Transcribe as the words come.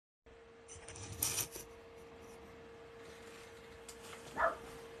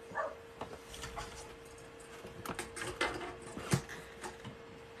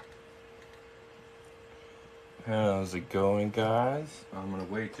How's it going, guys? I'm gonna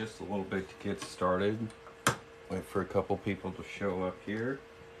wait just a little bit to get started. Wait for a couple people to show up here.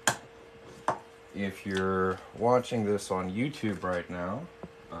 If you're watching this on YouTube right now,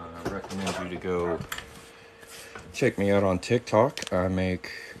 I recommend you to go check me out on TikTok. I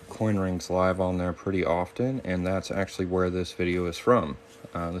make coin rings live on there pretty often, and that's actually where this video is from.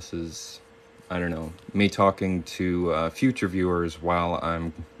 This is, I don't know, me talking to future viewers while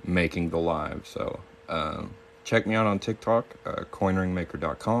I'm making the live. So check me out on TikTok,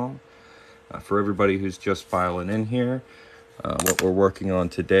 coinringmaker.com. For everybody who's just filing in here, what we're working on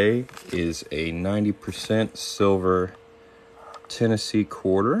today is a 90% silver Tennessee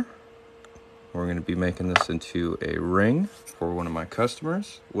quarter. We're going to be making this into a ring for one of my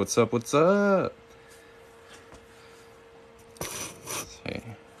customers. What's up, what's up? Let's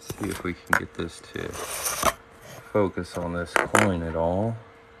see if we can get this to focus on this coin at all.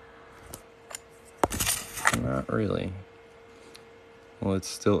 Not really. Well, it's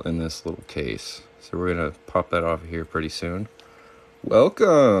still in this little case, so we're gonna pop that off here pretty soon.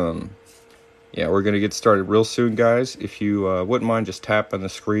 Welcome! Yeah, we're gonna get started real soon, guys. If you wouldn't mind just tapping the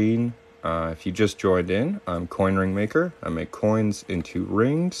screen. If you just joined in, I'm Coin Ring Maker. I make coins into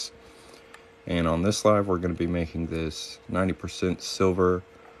rings, and on this live we're gonna be making this 90% silver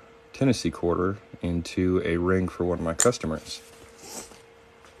Tennessee quarter into a ring for one of my customers. So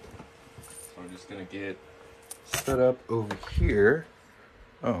I'm just gonna get set up over here.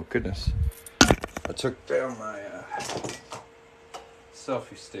 Oh goodness, I took down my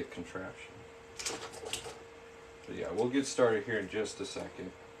selfie stick contraption. But yeah, we'll get started here in just a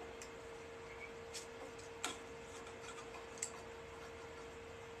second.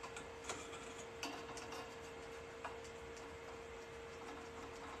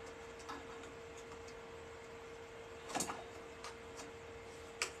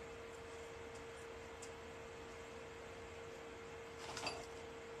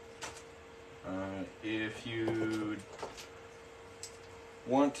 If you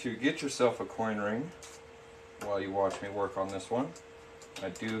want to get yourself a coin ring while you watch me work on this one, I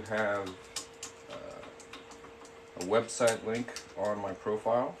do have a website link on my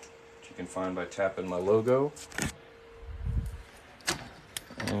profile, which you can find by tapping my logo.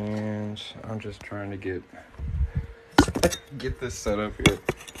 And I'm just trying to get this set up here.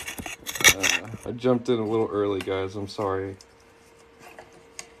 I jumped in a little early, guys. I'm sorry.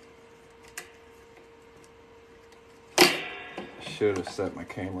 Should have set my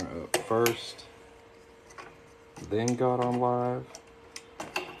camera up first, then got on live.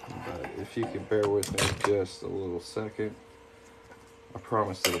 But if you can bear with me just a little second, I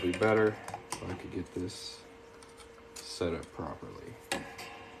promise it'll be better if I could get this set up properly.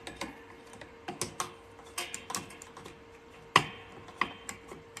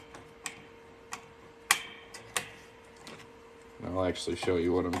 And I'll actually show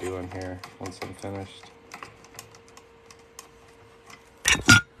you what I'm doing here once I'm finished.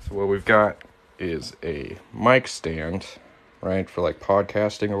 So what we've got is a mic stand, right, for like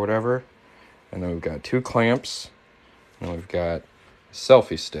podcasting or whatever. And then we've got two clamps, and we've got a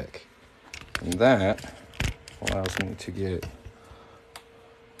selfie stick. And that allows me to get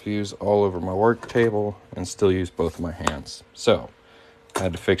views all over my work table and still use both of my hands. So I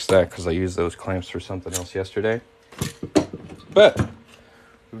had to fix that because I used those clamps for something else yesterday. But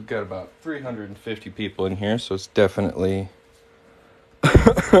we've got about 350 people in here, so it's definitely...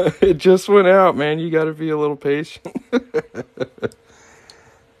 It just went out, man. You got to be a little patient.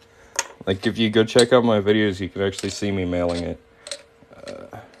 Like, if you go check out my videos, you can actually see me mailing it.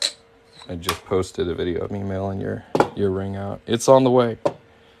 I just posted a video of me mailing your ring out. It's on the way.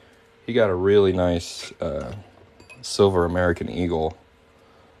 He got a really nice silver American Eagle.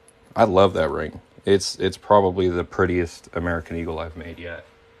 I love that ring. It's probably the prettiest American Eagle I've made yet.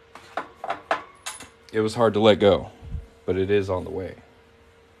 It was hard to let go, but it is on the way.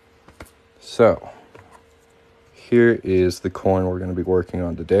 So, here is the coin we're going to be working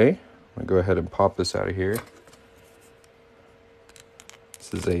on today. I'm going to go ahead and pop this out of here.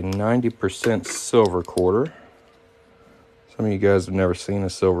 This is a 90% silver quarter. Some of you guys have never seen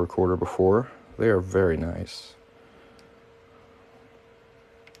a silver quarter before. They are very nice.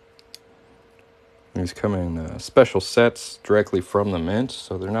 These come in special sets directly from the mint,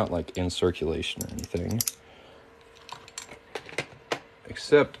 so they're not like in circulation or anything.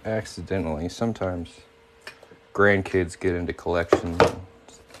 Except accidentally. Sometimes grandkids get into collections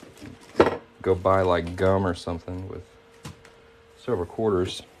and go buy like gum or something with silver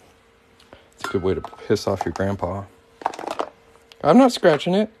quarters. It's a good way to piss off your grandpa. I'm not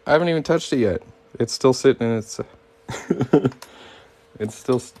scratching it. I haven't even touched it yet. It's still sitting in its...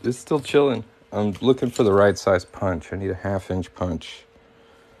 it's still chilling. I'm looking for the right size punch. I need a 1/2-inch punch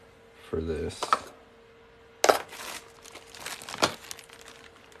for this.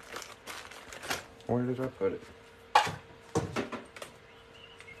 Where did I put it?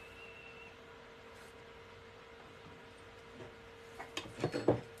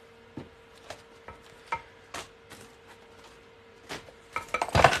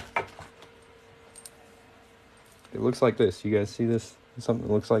 It looks like this. You guys see this? Something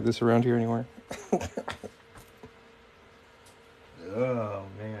that looks like this around here anywhere? Oh,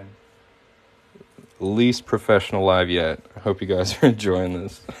 man. Least professional live yet. I hope you guys are enjoying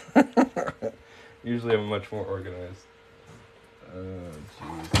this. Usually I'm much more organized. Oh,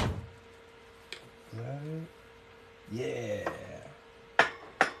 jeez. Is that it? Yeah.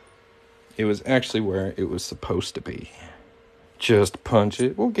 It was actually where it was supposed to be. Just punch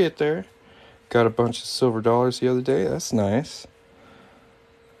it. We'll get there. Got a bunch of silver dollars the other day. That's nice.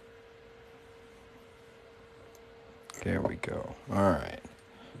 There we go. All right.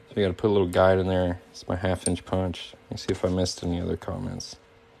 So I got to put a little guide in there. It's my 1/2-inch punch. Let me see if I missed any other comments.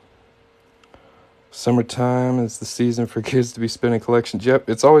 Summertime is the season for kids to be spending collections. Yep,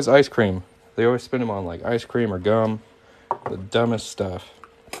 it's always ice cream. They always spend them on like ice cream or gum. The dumbest stuff.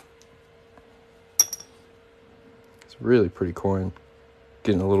 It's a really pretty coin.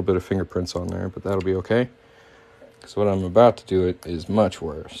 Getting a little bit of fingerprints on there, but that'll be okay. Because what I'm about to do it is much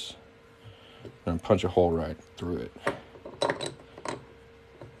worse. I'm going to punch a hole right through it.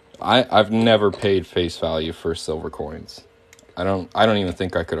 I've never paid face value for silver coins. I don't even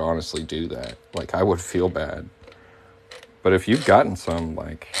think I could honestly do that. Like, I would feel bad. But if you've gotten some,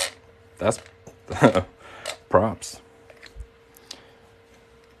 like, that's props.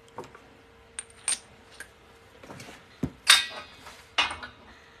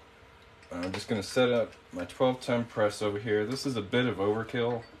 I'm just going to set up my 12-ton press over here. This is a bit of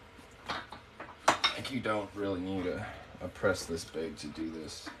overkill. Like, you don't really need a press this big to do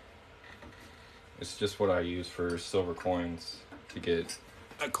this. It's just what I use for silver coins to get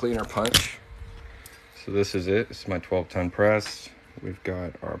a cleaner punch. So this is it. This is my 12-ton press. We've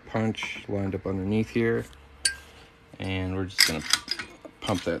got our punch lined up underneath here. And we're just going to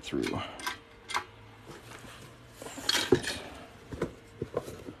pump that through.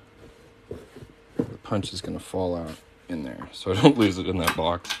 Punch is going to fall out in there, so I don't lose it in that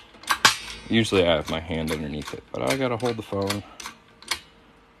box. Usually I have my hand underneath it, but I gotta hold the phone.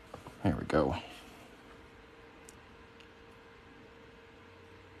 There we go.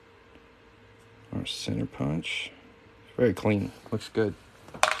 Our center punch. Very clean. Looks good.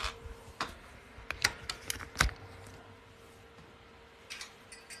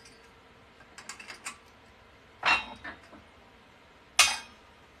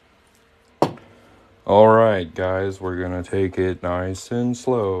 All right, guys, we're gonna take it nice and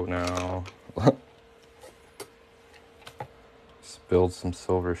slow now. Spilled some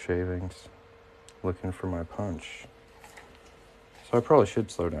silver shavings. Looking for my punch. So I probably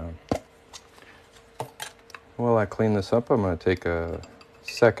should slow down. While I clean this up, I'm gonna take a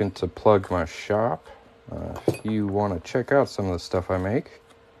second to plug my shop. If you want to check out some of the stuff I make,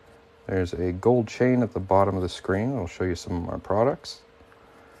 there's a gold chain at the bottom of the screen. I'll show you some of my products.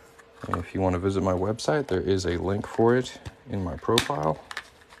 And if you want to visit my website, there is a link for it in my profile.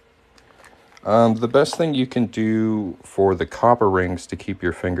 The best thing you can do for the copper rings to keep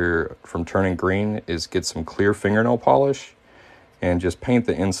your finger from turning green is get some clear fingernail polish and just paint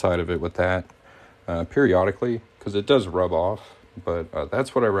the inside of it with that periodically, because it does rub off. But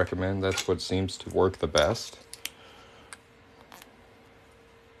that's what I recommend. That's what seems to work the best.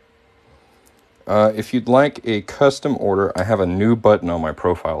 If you'd like a custom order, I have a new button on my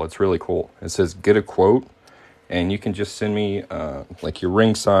profile. It's really cool. It says get a quote, and you can just send me like your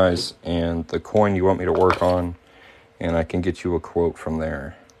ring size and the coin you want me to work on, and I can get you a quote from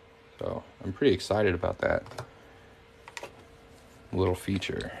there. So I'm pretty excited about that little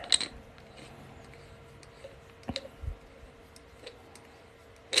feature.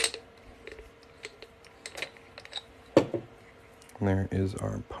 And there is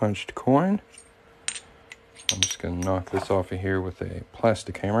our punched coin. I'm just going to knock this off of here with a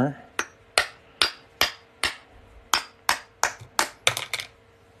plastic hammer.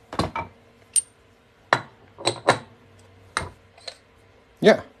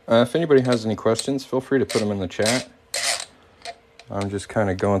 Yeah, if anybody has any questions, feel free to put them in the chat. I'm just kind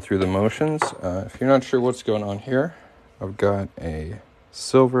of going through the motions. If you're not sure what's going on here, I've got a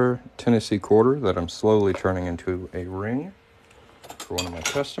silver Tennessee quarter that I'm slowly turning into a ring for one of my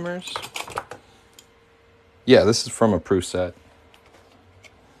customers. Yeah, this is from a proof set.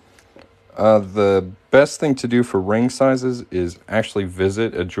 The best thing to do for ring sizes is actually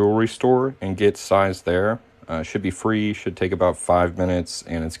visit a jewelry store and get size there. Should be free, should take about 5 minutes,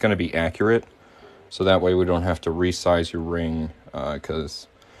 and it's going to be accurate. So that way we don't have to resize your ring because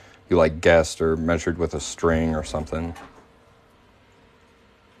you like guessed or measured with a string or something.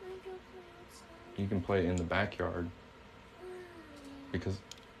 You can play in the backyard because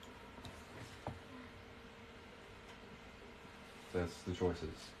that's the choices.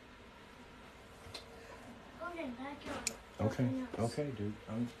 Okay, backyard. Okay, dude.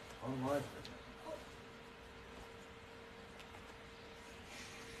 I'm live.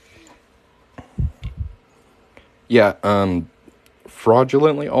 Yeah,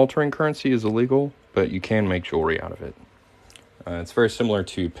 fraudulently altering currency is illegal, but you can make jewelry out of it. It's very similar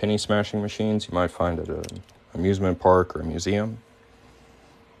to penny smashing machines you might find at an amusement park or a museum.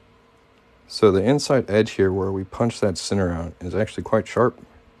 So the inside edge here where we punch that center out is actually quite sharp.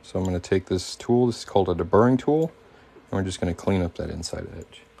 So I'm going to take this tool, this is called a deburring tool, and we're just going to clean up that inside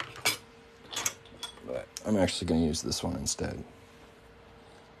edge. But I'm actually going to use this one instead.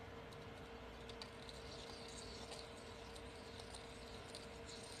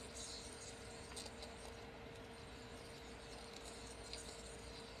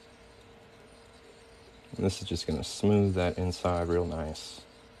 And this is just going to smooth that inside real nice.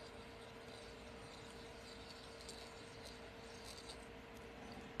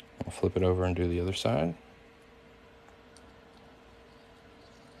 I'll flip it over and do the other side.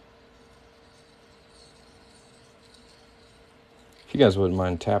 If you guys wouldn't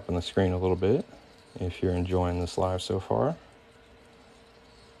mind tapping the screen a little bit, if you're enjoying this live so far,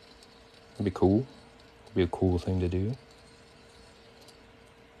 it'd be cool. It'd be a cool thing to do.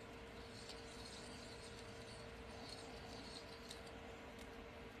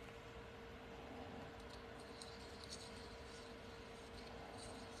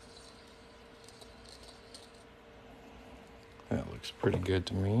 That looks pretty good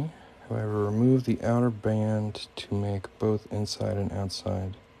to me. However, remove the outer band to make both inside and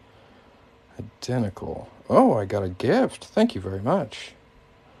outside identical. Oh, I got a gift. Thank you very much.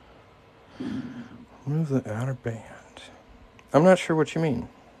 Remove the outer band. I'm not sure what you mean.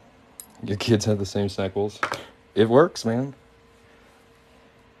 Your kids have the same cycles. It works, man.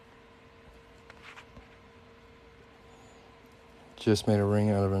 Just made a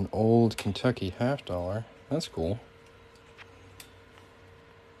ring out of an old Kentucky $50. That's cool.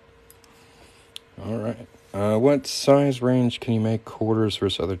 All right. What size range can you make quarters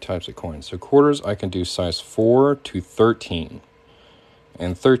versus other types of coins? So quarters, I can do size 4 to 13.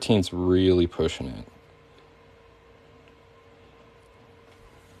 And 13's really pushing it.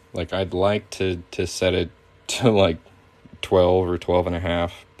 Like, I'd like to set it to, like, 12 or 12 and a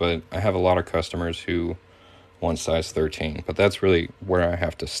half. But I have a lot of customers who want size 13. But that's really where I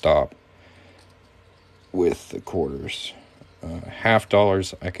have to stop with the quarters.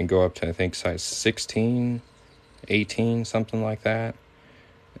 $50, I can go up to, I think, size 16, 18, something like that.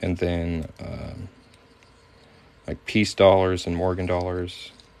 And then, like piece dollars and Morgan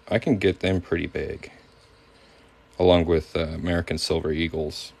dollars, I can get them pretty big. Along with American Silver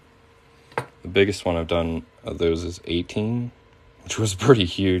Eagles. The biggest one I've done of those is 18, which was pretty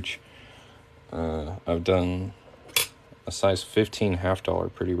huge. I've done a size 15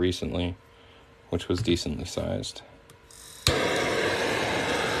 $50 pretty recently, which was decently sized.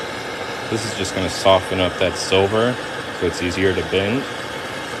 This is just going to soften up that silver so it's easier to bend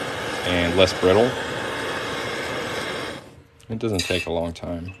and less brittle. It doesn't take a long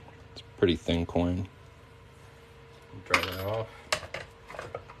time. It's a pretty thin coin. Dry that off.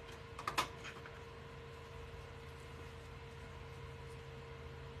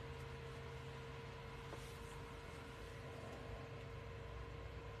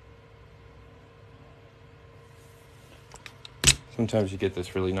 Sometimes you get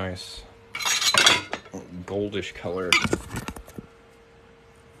this really nice goldish color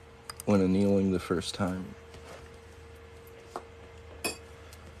when annealing the first time.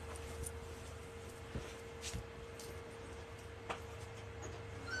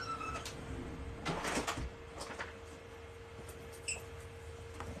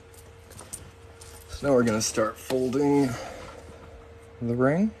 So now we're going to start folding the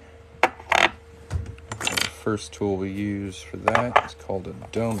ring. First tool we use for that is called a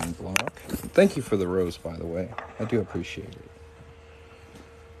doming block. Thank you for the rose, by the way. I do appreciate it.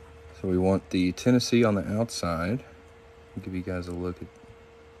 So we want the Tennessee on the outside. I'll give you guys a look at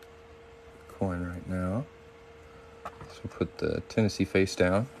the coin right now. So put the Tennessee face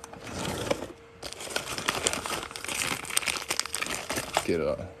down. Get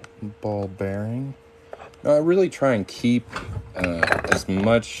a ball bearing. Now I really try and keep as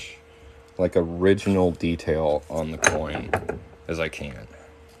much like original detail on the coin as I can.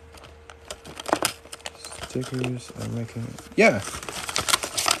 Stickers I'm making. Yeah.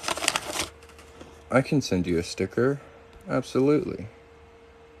 I can send you a sticker. Absolutely.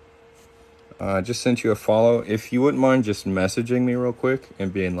 I just sent you a follow. If you wouldn't mind just messaging me real quick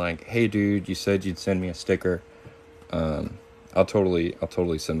and being like, "Hey, dude, you said you'd send me a sticker." I'll totally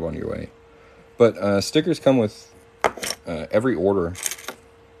send one your way. But stickers come with every order.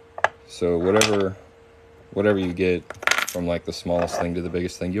 So whatever you get, from like the smallest thing to the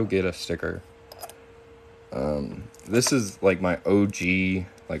biggest thing, you'll get a sticker. This is like my OG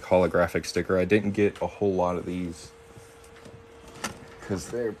like holographic sticker. I didn't get a whole lot of these because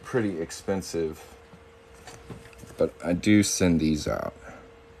they're pretty expensive, but I do send these out.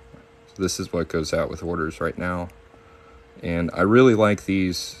 So this is what goes out with orders right now, and I really like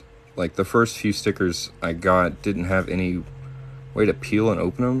these. Like the first few stickers I got didn't have any way to peel and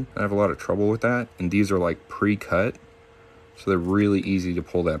open them. I have a lot of trouble with that, and these are like pre-cut, so they're really easy to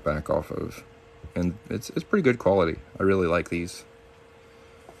pull that back off of, and it's pretty good quality. I really like these.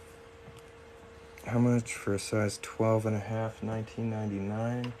 How much for a size 12.5?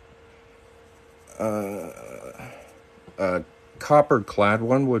 $19.99. A copper clad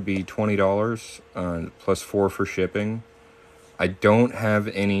one would be $20, plus $4 for shipping. I don't have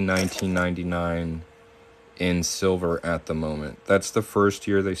any $19.99 in silver at the moment. That's the first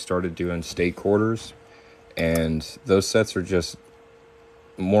year they started doing state quarters, and those sets are just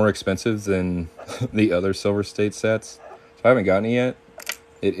more expensive than the other silver state sets. So I haven't gotten it yet.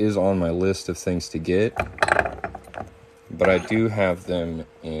 It is on my list of things to get, but I do have them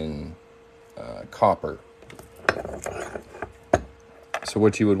in copper. So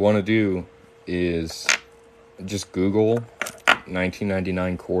what you would want to do is just Google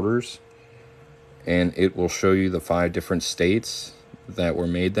 1999 quarters, and it will show you the 5 different states that were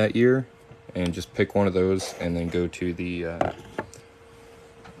made that year, and just pick one of those and then go to the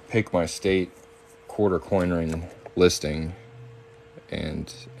pick my state quarter coin ring listing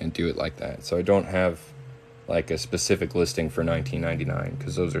and do it like that. So I don't have like a specific listing for 1999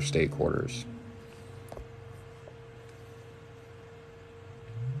 because those are state quarters.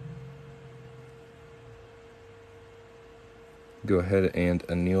 Go ahead and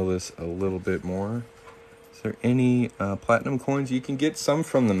anneal this a little bit more. Is there any platinum coins? You can get some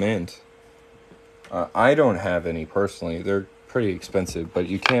from the mint. I don't have any personally. They're pretty expensive, but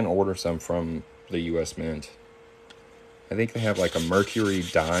you can order some from the US Mint. I think they have like a Mercury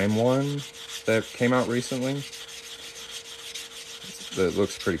dime one that came out recently. That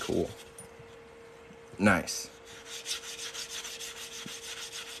looks pretty cool. Nice.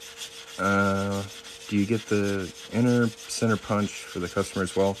 Do you get the inner center punch for the customer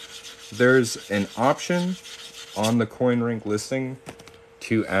as well? There's an option on the coin ring listing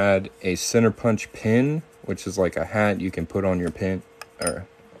to add a center punch pin, which is like a hat you can put on your pin. Or,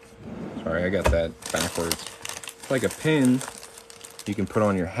 sorry, I got that backwards. It's like a pin you can put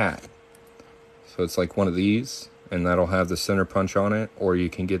on your hat. So it's like one of these, and that'll have the center punch on it, or you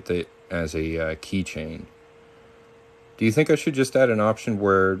can get it as a keychain. Do you think I should just add an option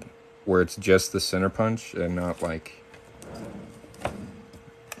where it's just the center punch and not like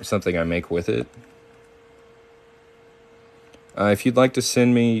something I make with it? If you'd like to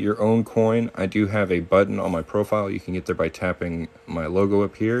send me your own coin, I do have a button on my profile. You can get there by tapping my logo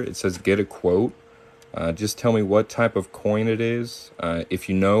up here. It says get a quote. Just tell me what type of coin it is, if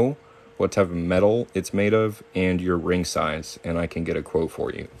you know what type of metal it's made of, and your ring size, and I can get a quote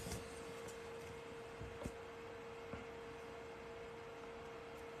for you.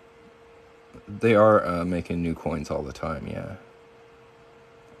 They are making new coins all the time, yeah.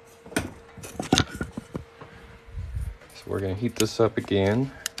 So we're going to heat this up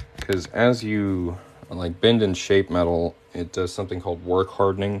again, because as you like bend and shape metal, it does something called work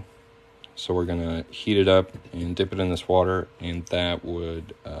hardening. So we're going to heat it up and dip it in this water, and that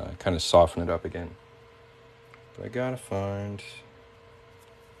would kind of soften it up again. But I got to find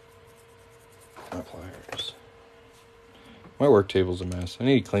my pliers. My work table's a mess. I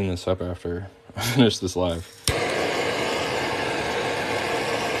need to clean this up after I finish this live.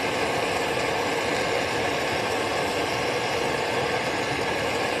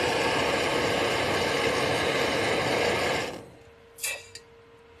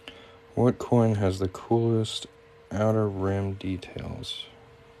 What coin has the coolest outer rim details?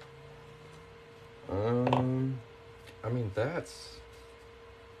 I mean, that's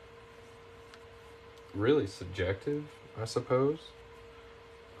really subjective, I suppose.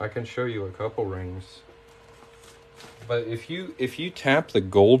 I can show you a couple rings. But if you tap the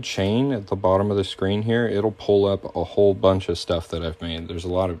gold chain at the bottom of the screen here, it'll pull up a whole bunch of stuff that I've made. There's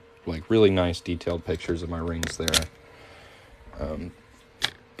a lot of like really nice detailed pictures of my rings there.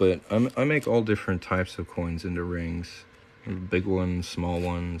 But I make all different types of coins into rings. Big ones, small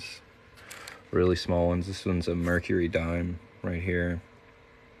ones, really small ones. This one's a Mercury dime right here.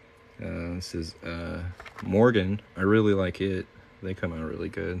 This is Morgan. I really like it. They come out really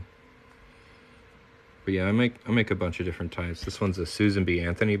good. But yeah, I make a bunch of different types. This one's a Susan B.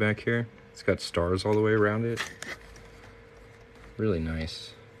 Anthony back here. It's got stars all the way around it. Really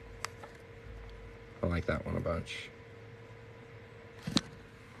nice. I like that one a bunch.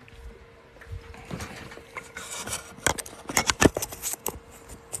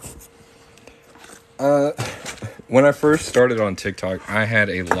 When I first started on TikTok, I had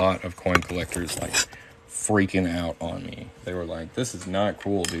a lot of coin collectors like freaking out on me. They were like, "This is not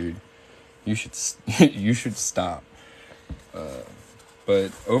cool, dude. You should you should stop."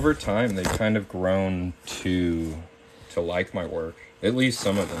 But over time, they've kind of grown to like my work. At least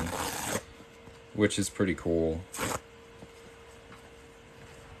some of them, which is pretty cool.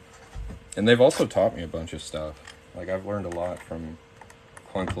 And they've also taught me a bunch of stuff. Like, I've learned a lot from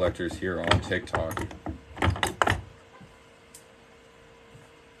coin collectors here on TikTok.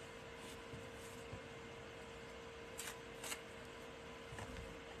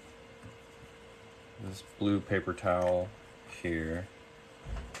 This blue paper towel here,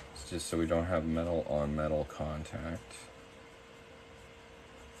 it's just so we don't have metal on metal contact.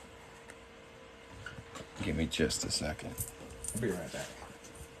 Give me just a second. I'll be right back.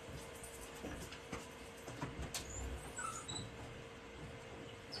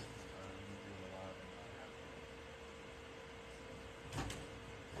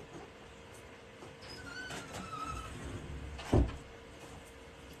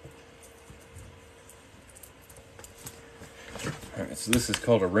 Alright, so this is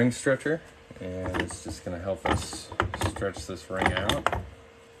called a ring stretcher, and it's just going to help us stretch this ring out.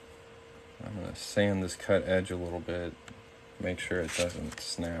 I'm going to sand this cut edge a little bit, make sure it doesn't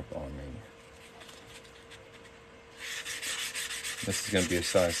snap on me. This is going to be a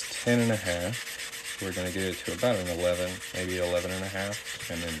size 10.5. We're going to get it to about an 11, maybe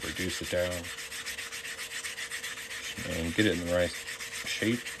 11.5, and then reduce it down and get it in the right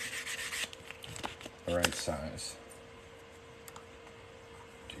shape, the right size.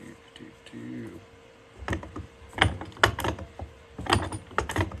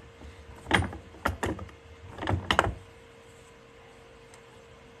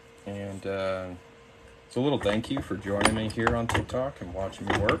 And it's a little thank you for joining me here on TikTok and watching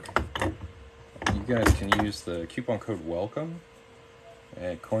me work. You guys can use the coupon code WELCOME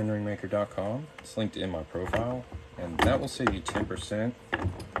at coinringmaker.com. It's linked in my profile, and that will save you 10%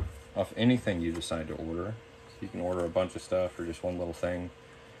 off anything you decide to order. So you can order a bunch of stuff or just one little thing,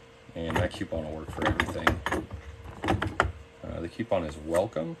 and that coupon will work for everything. The coupon is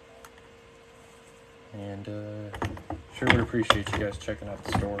WELCOME, and sure would appreciate you guys checking out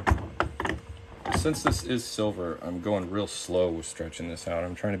the store. Since this is silver, I'm going real slow with stretching this out.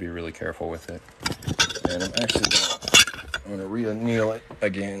 I'm trying to be really careful with it, and I'm actually gonna re-anneal it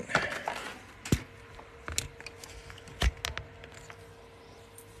again.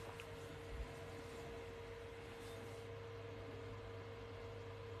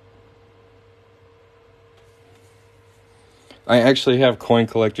 I actually have coin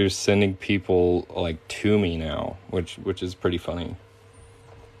collectors sending people like to me now, which is pretty funny.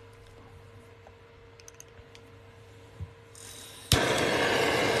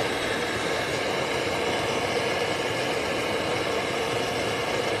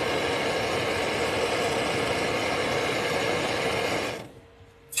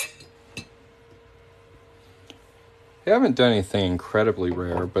 I haven't done anything incredibly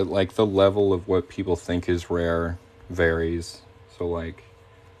rare, but like the level of what people think is rare varies. So like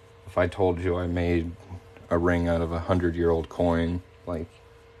if I told you I made a ring out of a 100-year-old coin, like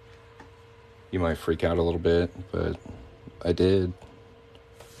you might freak out a little bit, but I did.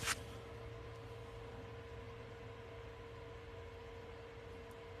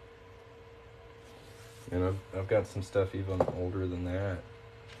 And I've got some stuff even older than that,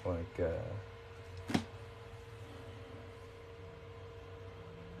 like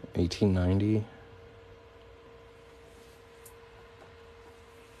 1890.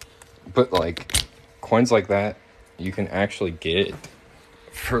 But like coins like that you can actually get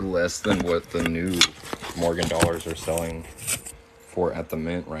for less than what the new Morgan dollars are selling for at the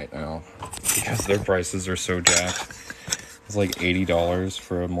mint right now, because their prices are so jacked. It's like $80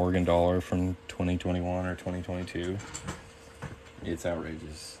 for a Morgan dollar from 2021 or 2022. It's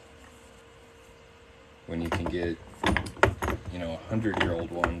outrageous when you can get, you know, a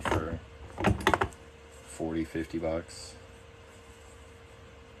 100-year-old one for $40-50.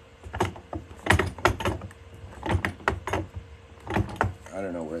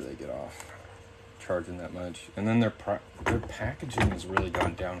 where they get off charging that much. And then their packaging has really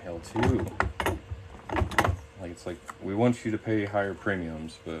gone downhill too. Like, it's like, we want you to pay higher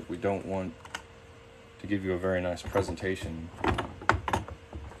premiums, but we don't want to give you a very nice presentation. I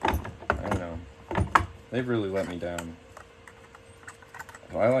don't know. They've really let me down.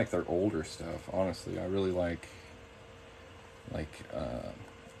 But I like their older stuff, honestly. I really like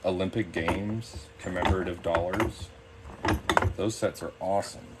Olympic Games commemorative dollars. Those sets are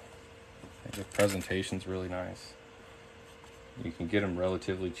awesome. The presentation's really nice. You can get them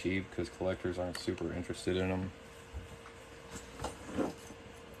relatively cheap because collectors aren't super interested in them.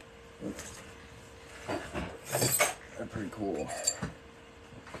 They're pretty cool.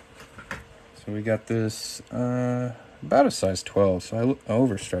 So we got this about a size 12, so I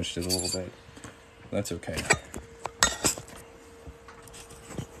overstretched it a little bit. That's okay.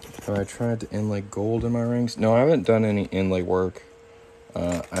 Have I tried to inlay gold in my rings? No, I haven't done any inlay work.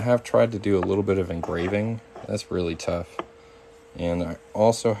 I have tried to do a little bit of engraving. That's really tough. And I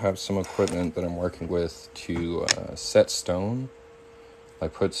also have some equipment that I'm working with to set stone. I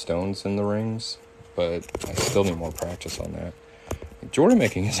put stones in the rings, but I still need more practice on that. Jordan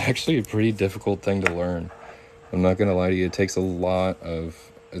making is actually a pretty difficult thing to learn. I'm not going to lie to you. It takes a lot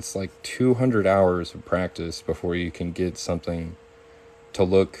of... It's like 200 hours of practice before you can get something to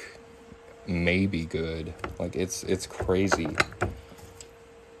look maybe good. Like, it's crazy.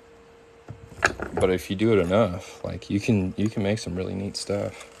 But if you do it enough, like, you can make some really neat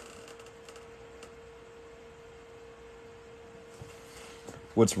stuff.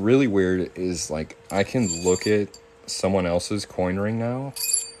 What's really weird is, like, I can look at someone else's coin ring now,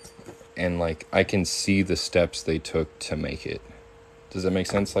 and, like, I can see the steps they took to make it. Does that make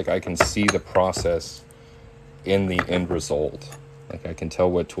sense? Like, I can see the process in the end result. Like, I can tell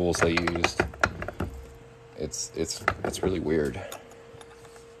what tools they used. It's really weird.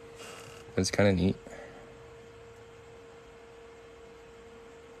 But it's kind of neat.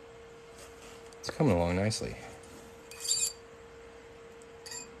 It's coming along nicely.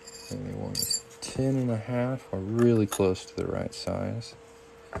 Only one 10.5. We're really close to the right size.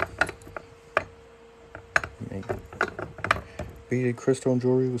 Make beaded crystal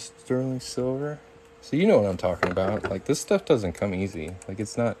jewelry with sterling silver. So you know what I'm talking about. Like, this stuff doesn't come easy. Like,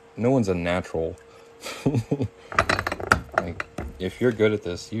 it's not... No one's a natural. Like, if you're good at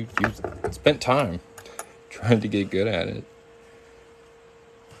this, you've spent time trying to get good at it.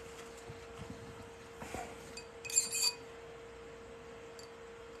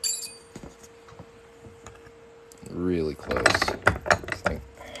 Really close. It's like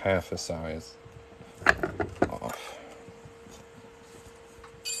half a size off.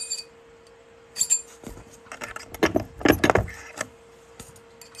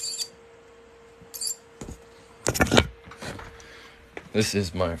 This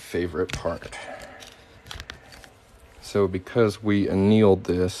is my favorite part. So because we annealed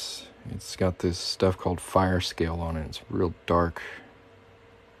this, it's got this stuff called fire scale on it. It's real dark,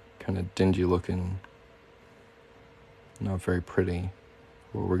 kind of dingy looking, not very pretty.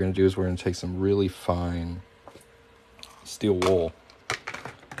 What we're going to do is we're going to take some really fine steel wool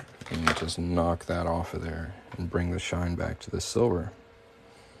and just knock that off of there and bring the shine back to the silver.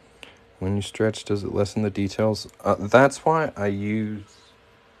 When you stretch, does it lessen the details? That's why I use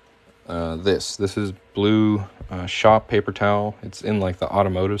this. This is blue shop paper towel. It's in like the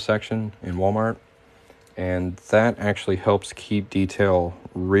automotive section in Walmart. And that actually helps keep detail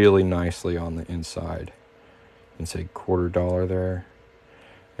really nicely on the inside. You can say $0.25 there.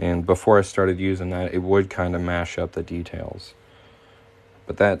 And before I started using that, it would kind of mash up the details.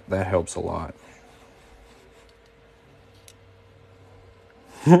 But that helps a lot.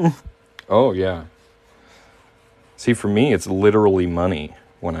 Oh, yeah. See, for me, it's literally money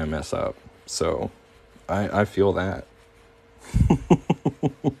when I mess up. So, I feel that.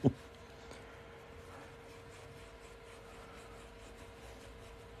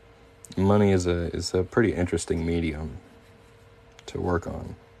 Money is a pretty interesting medium to work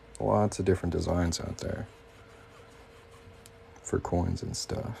on. Lots of different designs out there for coins and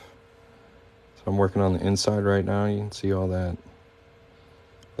stuff. So I'm working on the inside right now. You can see all that.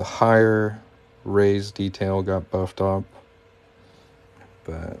 The higher raised detail got buffed up,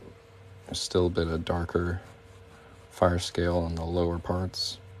 but there's still a bit of darker fire scale on the lower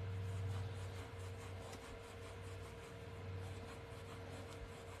parts.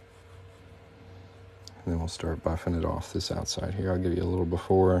 And then we'll start buffing it off this outside here. I'll give you a little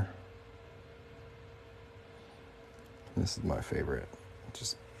before. This is my favorite.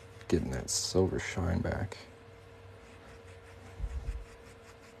 Just getting that silver shine back.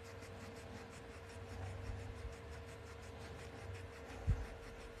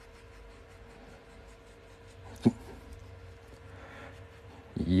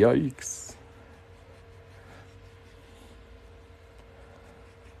 Yikes.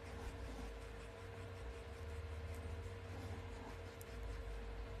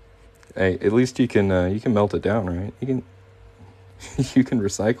 Hey, at least you can melt it down, right? You can you can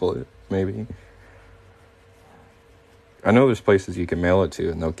recycle it, maybe. I know there's places you can mail it to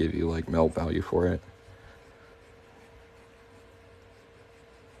and they'll give you like melt value for it.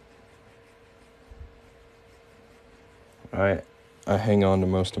 I hang on to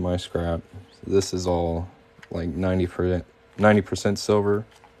most of my scrap. This is all like 90% silver,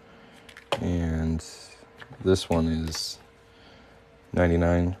 and this one is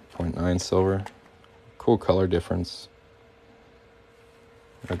 99.9 silver. Cool color difference.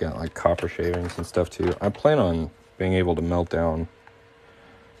 I got like copper shavings and stuff too. I plan on being able to melt down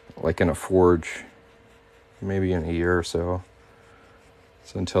like in a forge maybe in a year or so.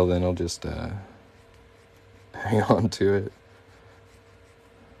 So until then I'll just hang on to it.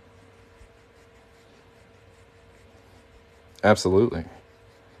 Absolutely.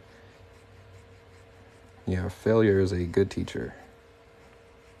 Yeah, failure is a good teacher.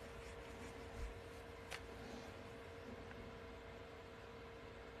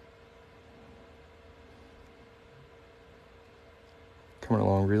 Coming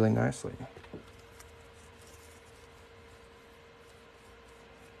along really nicely.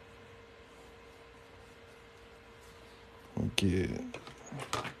 Get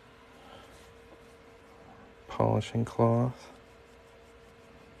polishing cloth.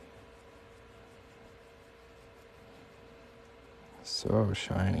 So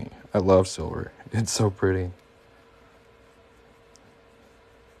shiny. I love silver. It's so pretty.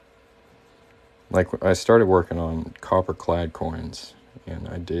 Like, I started working on copper clad coins, and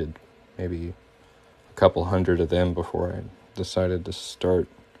I did maybe a couple hundred of them before I decided to start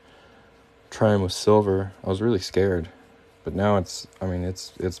trying with silver. I was really scared, but now it's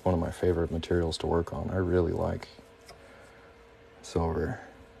one of my favorite materials to work on. I really like silver.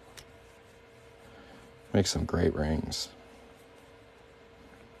 Makes some great rings.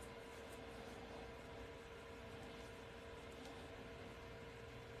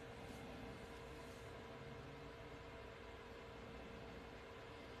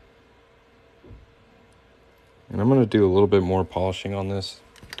 And I'm going to do a little bit more polishing on this,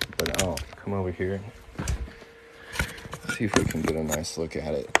 but I'll come over here and see if we can get a nice look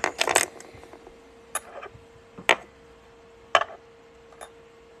at it.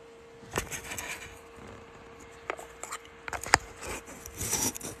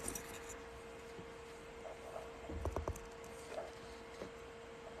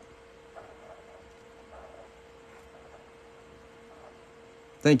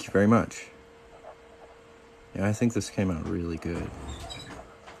 Thank you very much. Yeah, I think this came out really good.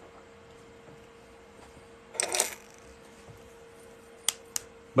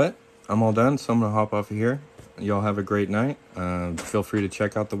 But I'm all done, so I'm going to hop off of here. Y'all have a great night. Feel free to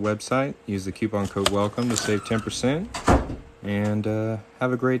check out the website. Use the coupon code WELCOME to save 10%. And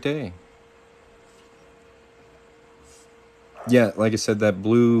have a great day. Yeah, like I said, that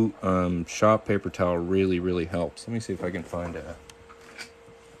blue shop paper towel really, really helps. Let me see if I can find a...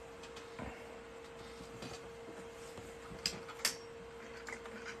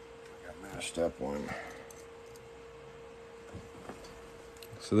 mashed up one.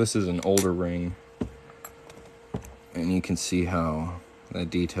 So this is an older ring, and you can see how that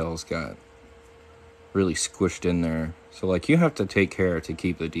detail's got really squished in there. So like, you have to take care to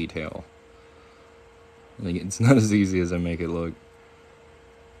keep the detail. Like, it's not as easy as I make it look.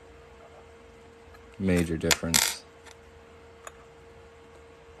 Major difference.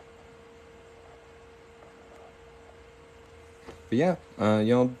 But yeah,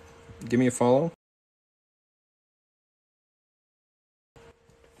 y'all give me a follow.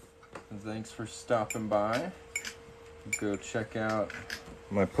 Thanks for stopping by. Go check out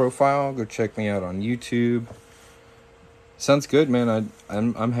my profile. Go check me out on YouTube. Sounds good, man.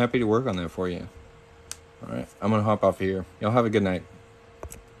 I'm happy to work on that for you. All right, I'm gonna hop off here. Y'all have a good night.